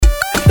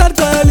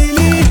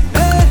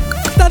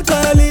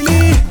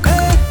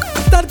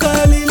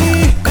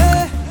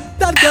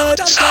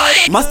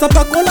Master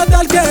Pacola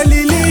Talc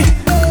Lili,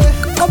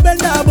 oh belle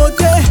na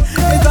beauté,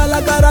 et dans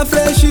la gare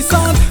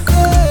rafraîchissante,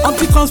 un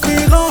petit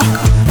transpirant,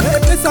 et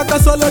puis ça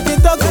casse solo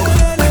qui toque,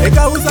 et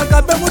Kaousa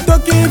Kape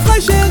Moutoki, frère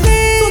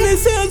chéri, son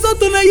lycée en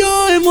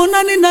zotonayo, et mon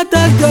année na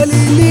Talc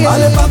Lili,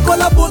 allez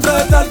Pacola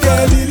poudre Talc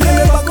Lili.